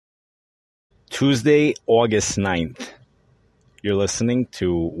Tuesday, August 9th. You're listening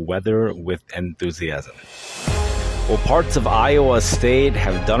to Weather with Enthusiasm. Well, parts of Iowa State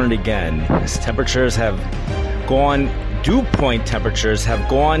have done it again. As temperatures have gone, dew point temperatures have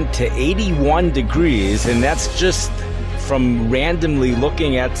gone to 81 degrees, and that's just from randomly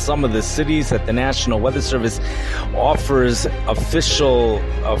looking at some of the cities that the National Weather Service offers official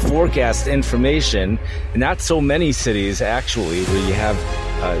forecast information. Not so many cities, actually, where you have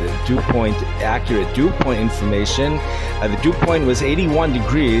accurate dew point information. The dew point was 81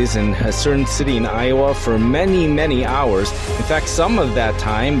 degrees in a certain city in Iowa for many, many hours. In fact, some of that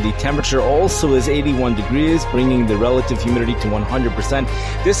time, the temperature also is 81 degrees, bringing the relative humidity to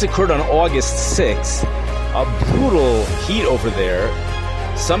 100%. This occurred on August 6th. A brutal heat over there.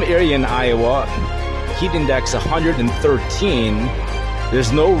 Some area in Iowa, heat index 113.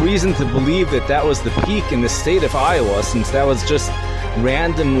 There's no reason to believe that that was the peak in the state of Iowa, since that was just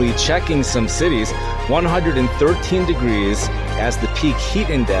randomly checking some cities. 113 degrees as the peak heat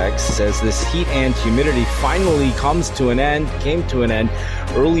index, as this heat and humidity finally came to an end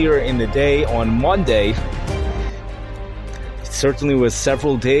earlier in the day on Monday. It certainly was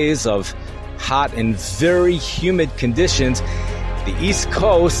several days of hot and very humid conditions. The East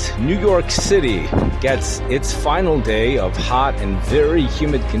Coast, New York City, gets its final day of hot and very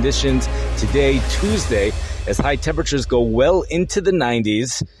humid conditions today, Tuesday, as high temperatures go well into the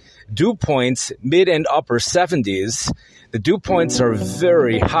 90s. Dew points mid and upper 70s. The dew points are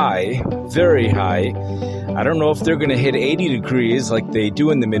very high, very high. I don't know if they're going to hit 80 degrees like they do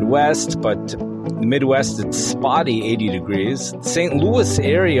in the Midwest, but in the Midwest, it's spotty 80 degrees. St. Louis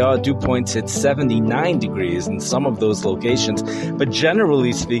area, dew points hit 79 degrees in some of those locations. But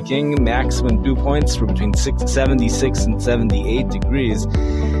generally speaking, maximum dew points were between 76 and 78 degrees.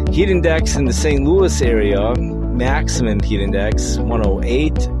 Heat index in the St. Louis area, maximum heat index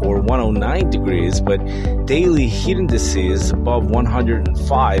 108 or 109 degrees, but daily heat indices above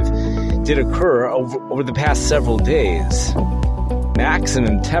 105 did occur over the past several days.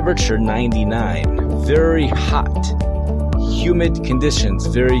 Maximum temperature 99. Very hot. Humid conditions,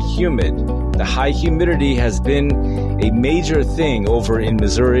 very humid. The high humidity has been a major thing over in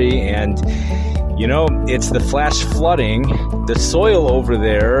Missouri, and it's the flash flooding. The soil over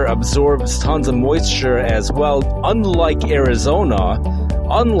there absorbs tons of moisture as well, unlike Arizona,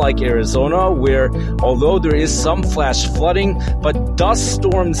 where although there is some flash flooding, but dust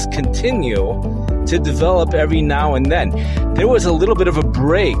storms continue to develop every now and then. There was a little bit of a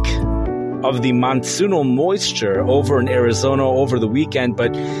break of the monsoonal moisture over in Arizona over the weekend,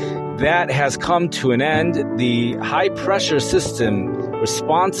 but that has come to an end. The high pressure system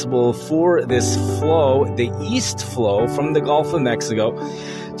responsible for this flow, the east flow from the Gulf of Mexico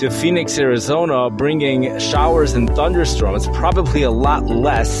to Phoenix, Arizona, bringing showers and thunderstorms, probably a lot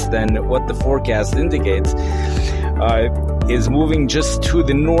less than what the forecast indicates, is moving just to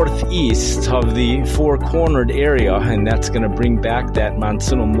the northeast of the four-cornered area, and that's going to bring back that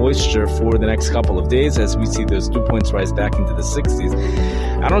monsoonal moisture for the next couple of days as we see those dew points rise back into the 60s.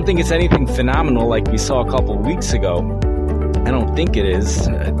 I don't think it's anything phenomenal like we saw a couple of weeks ago. I don't think it is,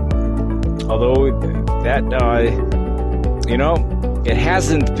 although that, it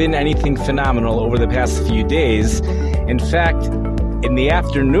hasn't been anything phenomenal over the past few days. In fact, in the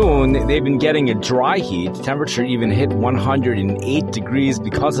afternoon, they've been getting a dry heat. Temperature even hit 108 degrees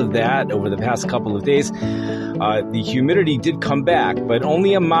because of that over the past couple of days. The humidity did come back, but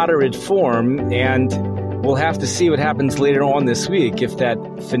only a moderate form, and we'll have to see what happens later on this week if that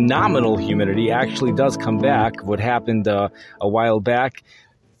phenomenal humidity actually does come back. What happened a while back,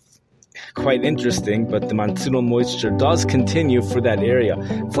 quite interesting, but the monsoonal moisture does continue for that area.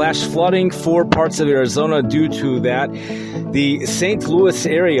 Flash flooding for parts of Arizona due to that. The St. Louis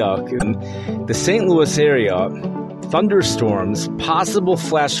area, thunderstorms, possible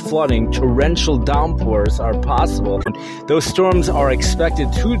flash flooding, torrential downpours are possible. Those storms are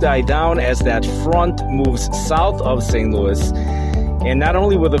expected to die down as that front moves south of St. Louis. And not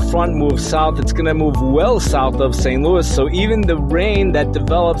only will the front move south, it's going to move well south of St. Louis. So even the rain that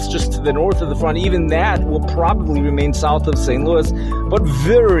develops just to the north of the front, even that will probably remain south of St. Louis, but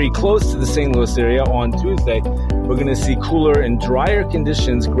very close to the St. Louis area on Tuesday. We're going to see cooler and drier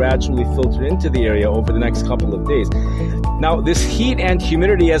conditions gradually filter into the area over the next couple of days. Now, this heat and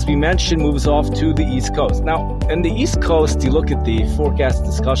humidity, as we mentioned, moves off to the East Coast. Now, in the East Coast, you look at the forecast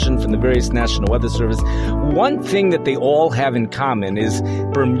discussion from the various National Weather Service, one thing that they all have in common is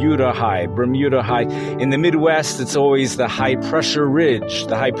Bermuda High. Bermuda High. In the Midwest, it's always the high pressure ridge.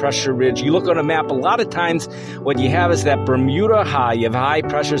 The high pressure ridge. You look on a map, a lot of times what you have is that Bermuda High. You have a high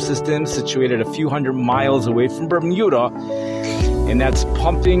pressure system situated a few hundred miles away from Bermuda. and that's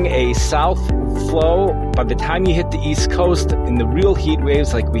pumping a south flow. By the time you hit the East Coast in the real heat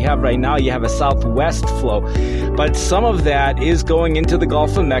waves like we have right now, you have a southwest flow. But some of that is going into the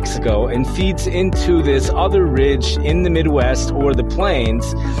Gulf of Mexico and feeds into this other ridge in the Midwest or the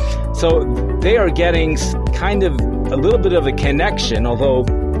plains. So they are getting kind of a little bit of a connection, although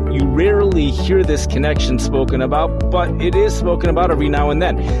you rarely hear this connection spoken about, but it is spoken about every now and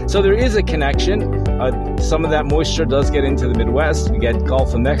then. So there is a connection. Some of that moisture does get into the Midwest. We get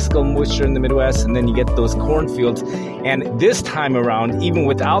Gulf of Mexico moisture in the Midwest, and then you get those cornfields. And this time around, even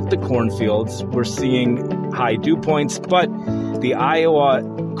without the cornfields, we're seeing high dew points, but the Iowa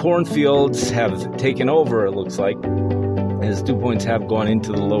cornfields have taken over, it looks like, as dew points have gone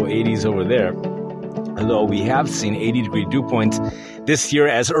into the low 80s over there. Although we have seen 80-degree dew points this year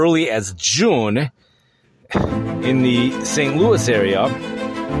as early as June in the St. Louis area.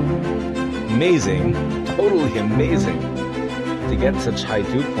 Amazing, totally amazing to get such high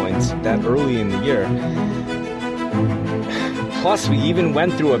dew points that early in the year. Plus, we even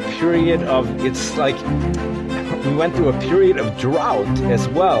went through a period of, drought as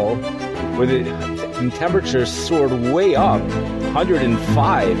well, where the temperatures soared way up,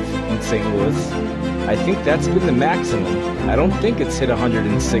 105 in St. Louis. I think that's been the maximum. I don't think it's hit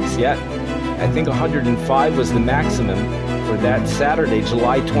 106 yet. I think 105 was the maximum for that Saturday,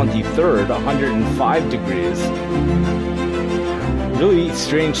 July 23rd, 105 degrees. Really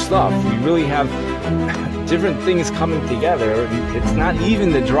strange stuff. We really have different things coming together. It's not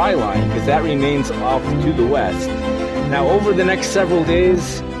even the dry line, because that remains off to the west. Now, over the next several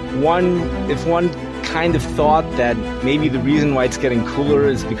days, if one kind of thought that maybe the reason why it's getting cooler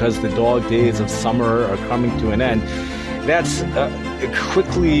is because the dog days of summer are coming to an end, that's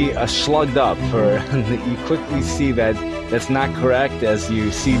quickly slugged up, or you quickly see that that's not correct, as you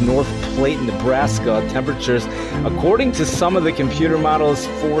see North Platte, Nebraska temperatures, according to some of the computer models,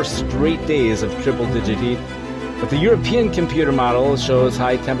 4 straight days of triple-digit heat. But the European computer model shows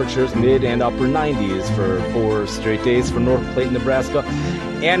high temperatures, mid and upper 90s for 4 straight days for North Platte, Nebraska.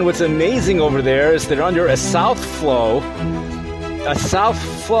 And what's amazing over there is they're under a south flow,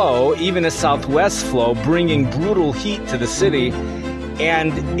 even a southwest flow, bringing brutal heat to the city.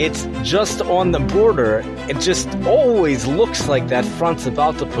 And it's just on the border. It just always looks like that front's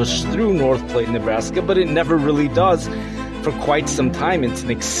about to push through North Platte, Nebraska, but it never really does for quite some time. It's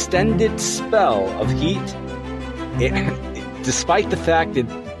an extended spell of heat. Despite the fact it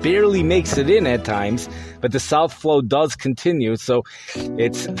barely makes it in at times, but the south flow does continue. So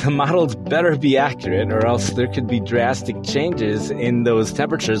the models better be accurate, or else there could be drastic changes in those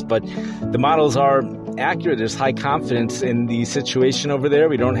temperatures. But the models are accurate. There's high confidence in the situation over there.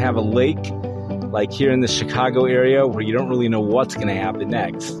 We don't have a lake like here in the Chicago area, where you don't really know what's going to happen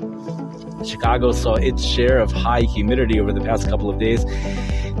next. Chicago saw its share of high humidity over the past couple of days.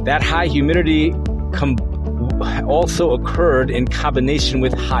 That high humidity also occurred in combination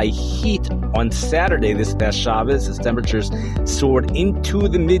with high heat on Saturday, this past Shabbos, as temperatures soared into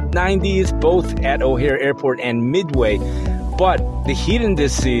the mid-90s, both at O'Hare Airport and Midway. But the heat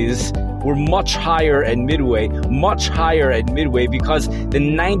indices were much higher at Midway, because the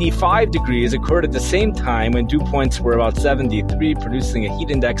 95 degrees occurred at the same time when dew points were about 73, producing a heat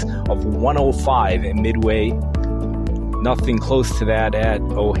index of 105 at Midway. Nothing close to that at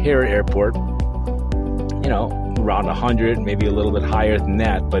O'Hare Airport. Around 100, maybe a little bit higher than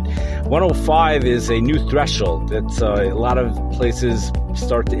that. But 105 is a new threshold. That's a lot of places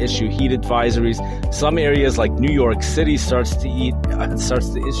start to issue heat advisories. Some areas like New York City starts to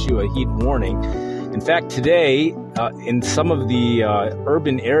issue a heat warning. In fact, today, in some of the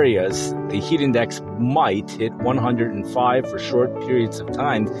urban areas, the heat index might hit 105 for short periods of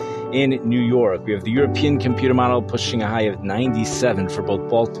time in New York. We have the European computer model pushing a high of 97 for both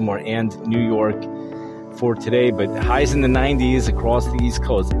Baltimore and New York for today, but highs in the 90s across the East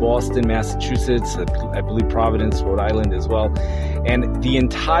Coast, Boston, Massachusetts, I believe Providence, Rhode Island as well. And the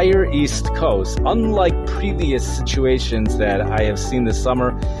entire East Coast, unlike previous situations that I have seen this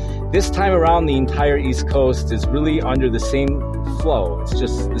summer, this time around the entire East Coast is really under the same flow. It's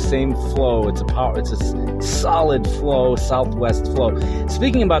just the same flow. It's a solid flow, southwest flow.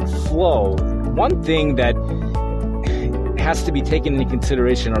 Speaking about flow, one thing that has to be taken into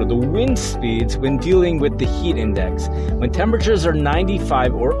consideration are the wind speeds when dealing with the heat index. When temperatures are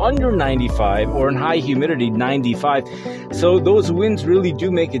 95 or under 95, or in high humidity 95, so those winds really do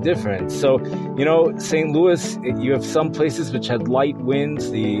make a difference. So, St. Louis, you have some places which had light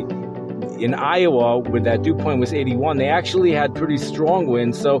winds. In Iowa, where that dew point was 81, they actually had pretty strong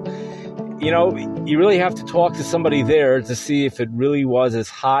winds. So you really have to talk to somebody there to see if it really was as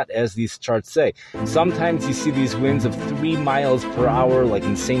hot as these charts say. Sometimes you see these winds of 3 miles per hour, like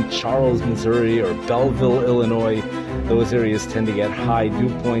in St. Charles, Missouri, or Belleville, Illinois. Those areas tend to get high dew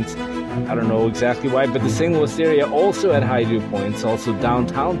points. I don't know exactly why, but the St. Louis area also had high dew points, also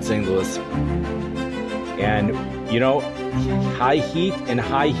downtown St. Louis. And, high heat and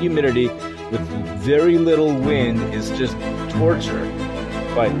high humidity with very little wind is just torture.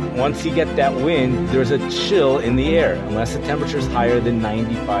 But once you get that wind, there's a chill in the air, unless the temperature is higher than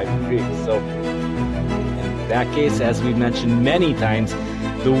 95 degrees. So in that case, as we've mentioned many times,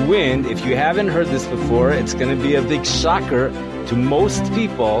 the wind, if you haven't heard this before, it's going to be a big shocker to most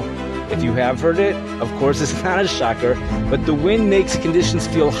people. If you have heard it, of course, it's not a shocker, but the wind makes conditions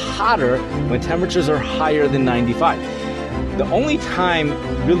feel hotter when temperatures are higher than 95. The only time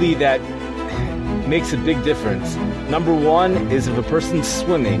really that makes a big difference, number one, is if a person's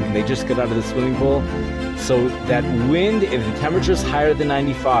swimming and they just get out of the swimming pool. So that wind, if the temperature is higher than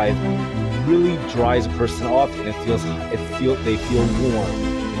 95, really dries a person off, and they feel warm,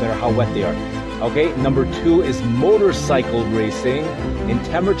 no matter how wet they are. Okay, number two is motorcycle racing. In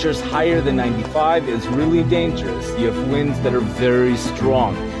temperatures higher than 95 is really dangerous. You have winds that are very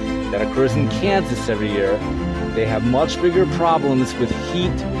strong. That occurs in Kansas every year. They have much bigger problems with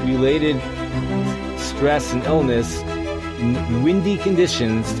heat-related stress and illness, windy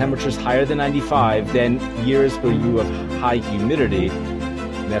conditions, temperatures higher than 95, than years where you have high humidity.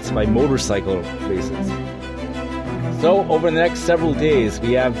 And that's by motorcycle races. So over the next several days,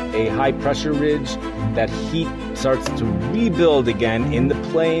 we have a high pressure ridge. That heat starts to rebuild again in the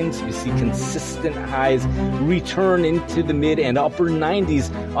plains. We see consistent highs return into the mid and upper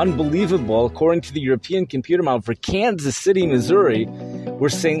 90s. Unbelievable. According to the European computer model for Kansas City, Missouri, where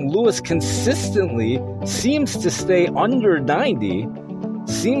St. Louis consistently seems to stay under 90,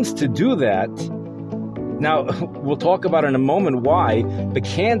 seems to do that. Now, we'll talk about in a moment why, but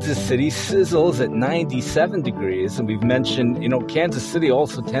Kansas City sizzles at 97 degrees, and we've mentioned, Kansas City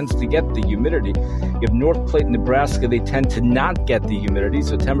also tends to get the humidity. You have North Platte, Nebraska, they tend to not get the humidity,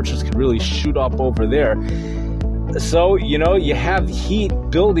 so temperatures can really shoot up over there. So, you have heat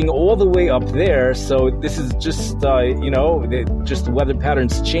building all the way up there, so this is just, just the weather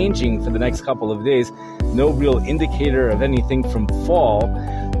patterns changing for the next couple of days. No real indicator of anything from fall.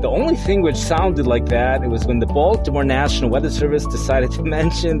 The only thing which sounded like that, it was when the Baltimore National Weather Service decided to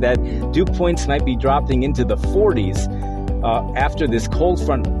mention that dew points might be dropping into the 40s after this cold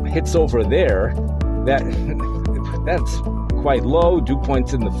front hits over there. That's quite low, dew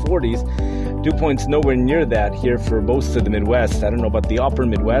points in the 40s. Dew points nowhere near that here for most of the Midwest. I don't know about the upper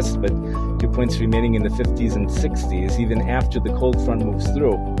Midwest, but dew points remaining in the 50s and 60s even after the cold front moves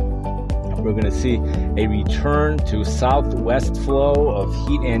through. We're going to see a return to southwest flow of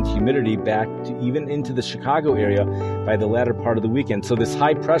heat and humidity back to even into the Chicago area by the latter part of the weekend. So this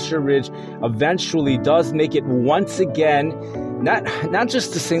high pressure ridge eventually does make it once again, not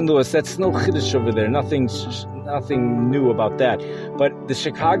just to St. Louis, that's no chiddush over there, nothing new about that. But the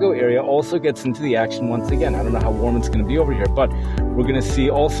Chicago area also gets into the action once again. I don't know how warm it's going to be over here, but we're going to see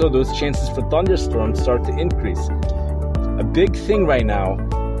also those chances for thunderstorms start to increase. A big thing right now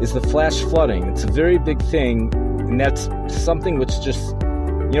is the flash flooding. It's a very big thing, and that's something which just,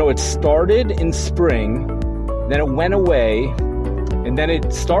 it started in spring, then it went away, and then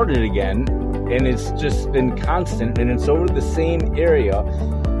it started again, and it's just been constant, and it's over the same area.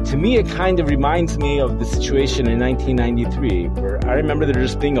 To me, it kind of reminds me of the situation in 1993, where I remember there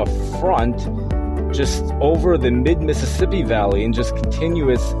just being a front just over the mid-Mississippi Valley and just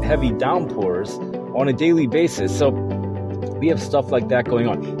continuous heavy downpours on a daily basis. So we have stuff like that going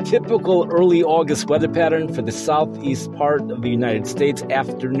on. Typical early August weather pattern for the southeast part of the United States.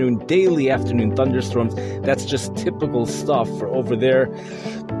 Daily afternoon thunderstorms. That's just typical stuff for over there.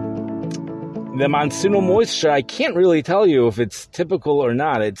 The monsoonal moisture, I can't really tell you if it's typical or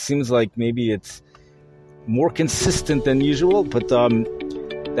not. It seems like maybe it's more consistent than usual, but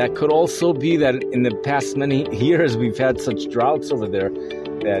that could also be that in the past many years we've had such droughts over there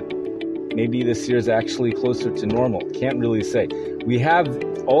that maybe this year is actually closer to normal. Can't really say. We have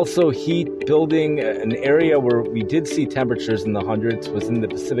also heat building. An area where we did see temperatures in the hundreds was in the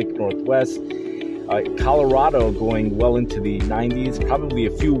Pacific Northwest. Colorado going well into the 90s, probably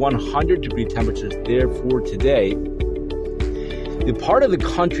a few 100-degree temperatures there for today. The part of the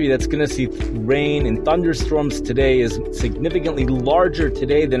country that's going to see rain and thunderstorms today is significantly larger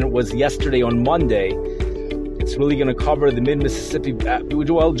today than it was yesterday on Monday. It's really going to cover the mid-Mississippi,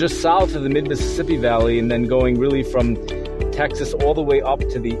 just south of the mid-Mississippi Valley, and then going really from Texas all the way up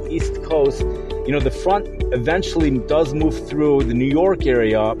to the East Coast. The front eventually does move through the New York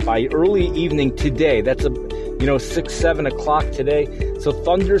area by early evening today. That's 6, 7 o'clock today. So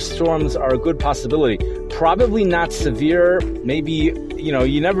thunderstorms are a good possibility. Probably not severe. Maybe,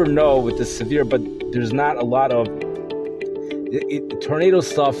 you never know with the severe, but there's not a lot of tornado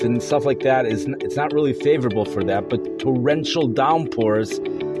stuff and stuff like that. It's not really favorable for that, but torrential downpours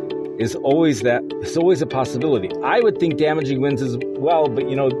is always a possibility. I would think damaging winds as well, but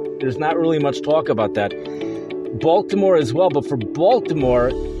there's not really much talk about that. Baltimore as well, but for Baltimore,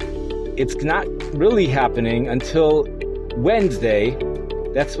 it's not really happening until Wednesday.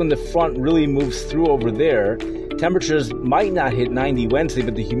 That's when the front really moves through over there. Temperatures might not hit 90 Wednesday,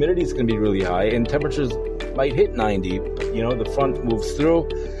 but the humidity is going to be really high, and temperatures might hit 90. The front moves through.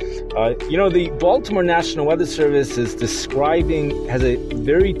 The Baltimore National Weather Service has a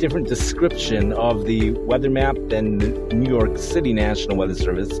very different description of the weather map than the New York City National Weather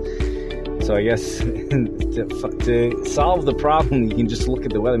Service. So I guess to solve the problem, you can just look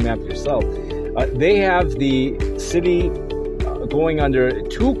at the weather map yourself. They have the city going under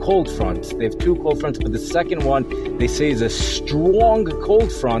two cold fronts. They have two cold fronts, but the second one, they say, is a strong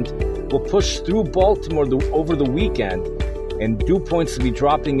cold front, will push through Baltimore over the weekend, and dew points will be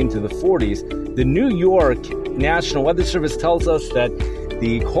dropping into the 40s. The New York National Weather Service tells us that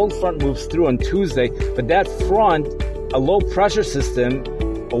the cold front moves through on Tuesday, but that front, a low pressure system,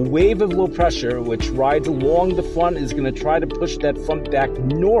 a wave of low pressure, which rides along the front, is going to try to push that front back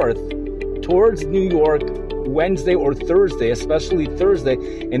north towards New York Wednesday or Thursday, especially Thursday,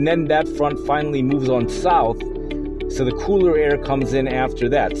 and then that front finally moves on south, so the cooler air comes in after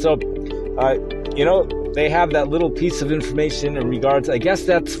that. So, they have that little piece of information in regards, I guess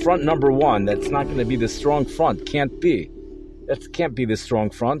that's front number one. That's not going to be the strong front. Can't be. That can't be the strong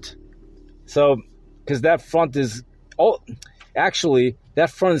front. So, because that front is, that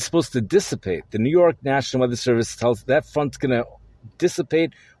front is supposed to dissipate. The New York National Weather Service tells that front's going to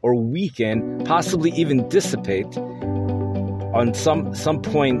dissipate or weaken, possibly even dissipate on some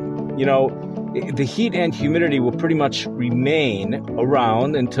point. The heat and humidity will pretty much remain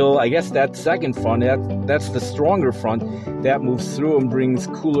around until, I guess, that second front, that's the stronger front, that moves through and brings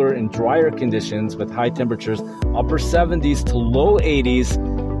cooler and drier conditions with high temperatures, upper 70s to low 80s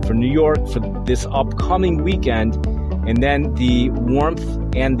for New York for this upcoming weekend. And then the warmth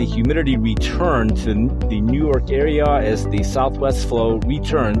and the humidity return to the New York area as the southwest flow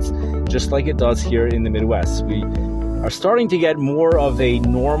returns, just like it does here in the Midwest. We are starting to get more of a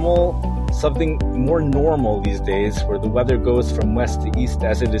something more normal these days, where the weather goes from west to east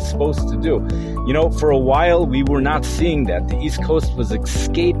as it is supposed to do. For a while, we were not seeing that. The East Coast was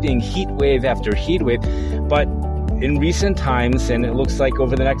escaping heat wave after heat wave, but in recent times, and it looks like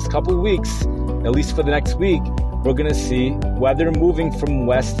over the next couple of weeks, at least for the next week, we're going to see weather moving from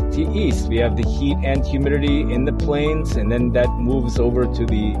west to east. We have the heat and humidity in the plains, and then that moves over to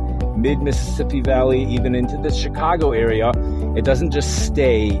the mid-Mississippi Valley, even into the Chicago area. It doesn't just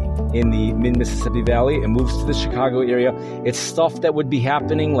stay in the mid-Mississippi Valley. It moves to the Chicago area. It's stuff that would be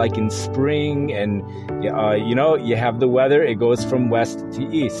happening like in spring, and you have the weather. It goes from west to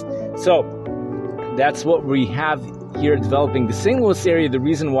east. So that's what we have here developing. The St. Louis area, the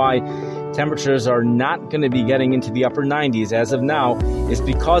reason why temperatures are not going to be getting into the upper 90s as of now is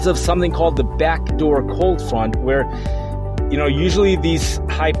because of something called the backdoor cold front, where usually these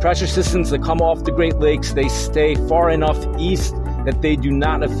high pressure systems that come off the Great Lakes, they stay far enough east that they do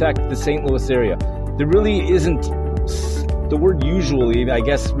not affect the St. Louis area. There really isn't, the word usually, I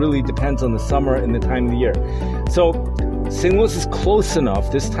guess, really depends on the summer and the time of the year. So St. Louis is close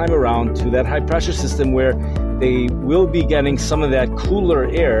enough this time around to that high pressure system where they will be getting some of that cooler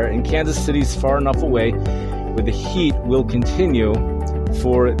air, and Kansas City's far enough away where the heat will continue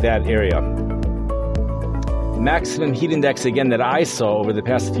for that area. The maximum heat index, again, that I saw over the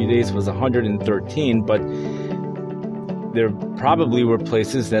past few days was 113, but there probably were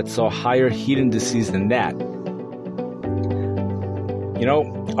places that saw higher heat indices than that.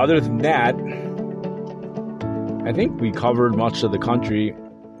 Other than that, I think we covered much of the country.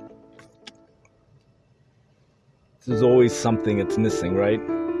 There's always something that's missing, right?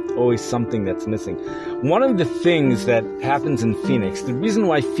 Always something that's missing. One of the things that happens in Phoenix, the reason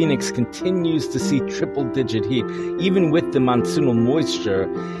why Phoenix continues to see triple-digit heat, even with the monsoonal moisture,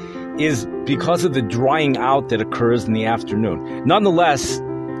 is because of the drying out that occurs in the afternoon. Nonetheless,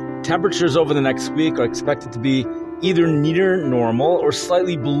 temperatures over the next week are expected to be either near normal or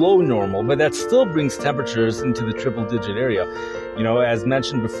slightly below normal, but that still brings temperatures into the triple-digit area. As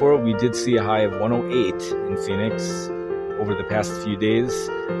mentioned before, we did see a high of 108 in Phoenix over the past few days.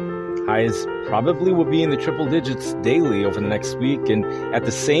 Highs probably will be in the triple digits daily over the next week, and at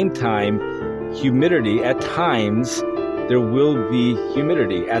the same time, humidity. At times, there will be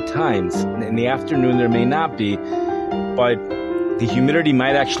humidity. At times. In the afternoon, there may not be, but the humidity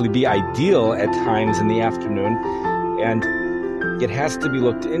might actually be ideal at times in the afternoon, and it has to be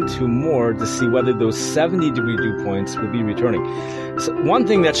looked into more to see whether those 70-degree dew points will be returning. So one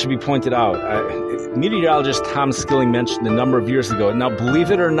thing that should be pointed out, meteorologist Tom Skilling mentioned a number of years ago. Now,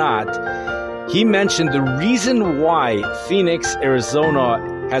 believe it or not, he mentioned the reason why Phoenix, Arizona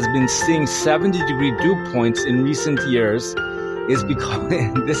has been seeing 70-degree dew points in recent years is because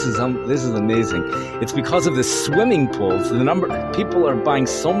this is amazing. It's because of the swimming pools. The number people are buying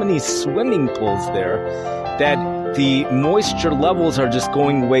so many swimming pools there that the moisture levels are just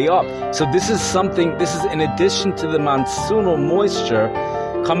going way up. So this is in addition to the monsoonal moisture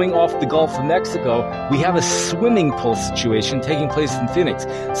coming off the Gulf of Mexico, we have a swimming pool situation taking place in Phoenix.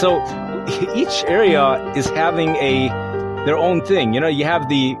 So each area is having their own thing. You have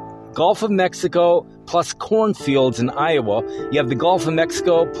the Gulf of Mexico plus cornfields in Iowa. You have the Gulf of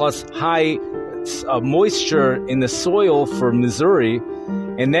Mexico plus high moisture in the soil for Missouri.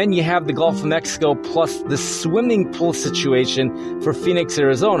 And then you have the Gulf of Mexico plus the swimming pool situation for Phoenix,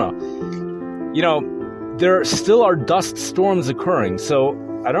 Arizona. There still are dust storms occurring. So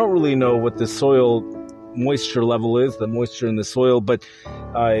I don't really know what the soil moisture level is, the moisture in the soil, but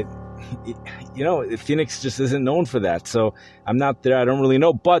Phoenix just isn't known for that. So I'm not there. I don't really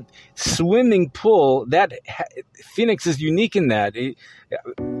know. But swimming pool, Phoenix is unique in that.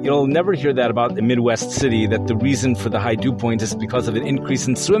 You'll never hear that about the Midwest city, that the reason for the high dew point is because of an increase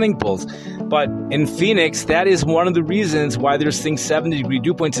in swimming pools. But in Phoenix, that is one of the reasons why they're seeing 70-degree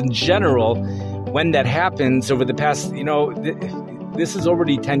dew points in general. When that happens over the past, this is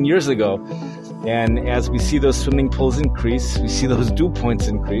already 10 years ago. And as we see those swimming pools increase, we see those dew points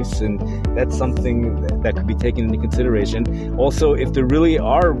increase, and that's something that could be taken into consideration. Also, if there really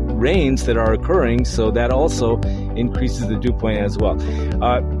are rains that are occurring, so that also increases the dew point as well.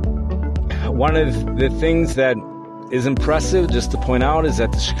 One of the things that is impressive, just to point out, is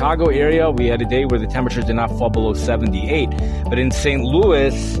that the Chicago area, we had a day where the temperature did not fall below 78. But in St.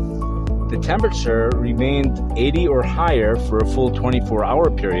 Louis, the temperature remained 80 or higher for a full 24-hour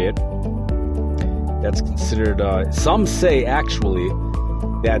period. That's considered, some say actually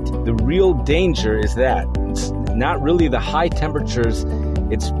that the real danger is that it's not really the high temperatures,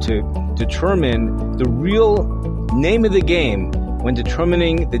 it's to determine the real name of the game when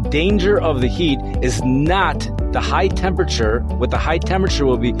determining the danger of the heat is not the high temperature, what the high temperature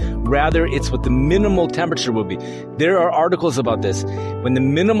will be, rather it's what the minimal temperature will be. There are articles about this. When the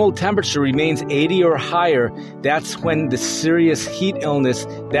minimal temperature remains 80 or higher, that's when the serious heat illness,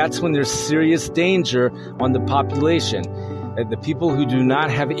 that's when there's serious danger on the population. The people who do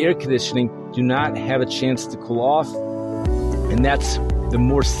not have air conditioning do not have a chance to cool off, and that's the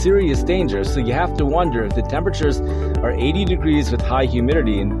more serious danger. So you have to wonder, if the temperatures are 80 degrees with high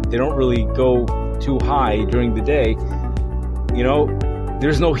humidity and they don't really go too high during the day,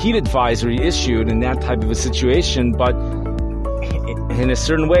 there's no heat advisory issued in that type of a situation, but in a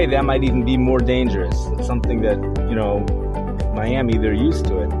certain way that might even be more dangerous. It's something that, Miami, they're used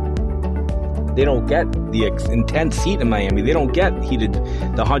to it. They don't get the intense heat in Miami. They don't get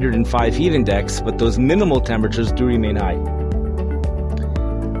the 105 heat index, but those minimal temperatures do remain high.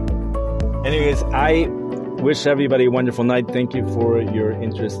 Anyways, I wish everybody a wonderful night. Thank you for your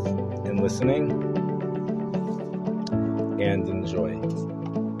interest in listening, and enjoy.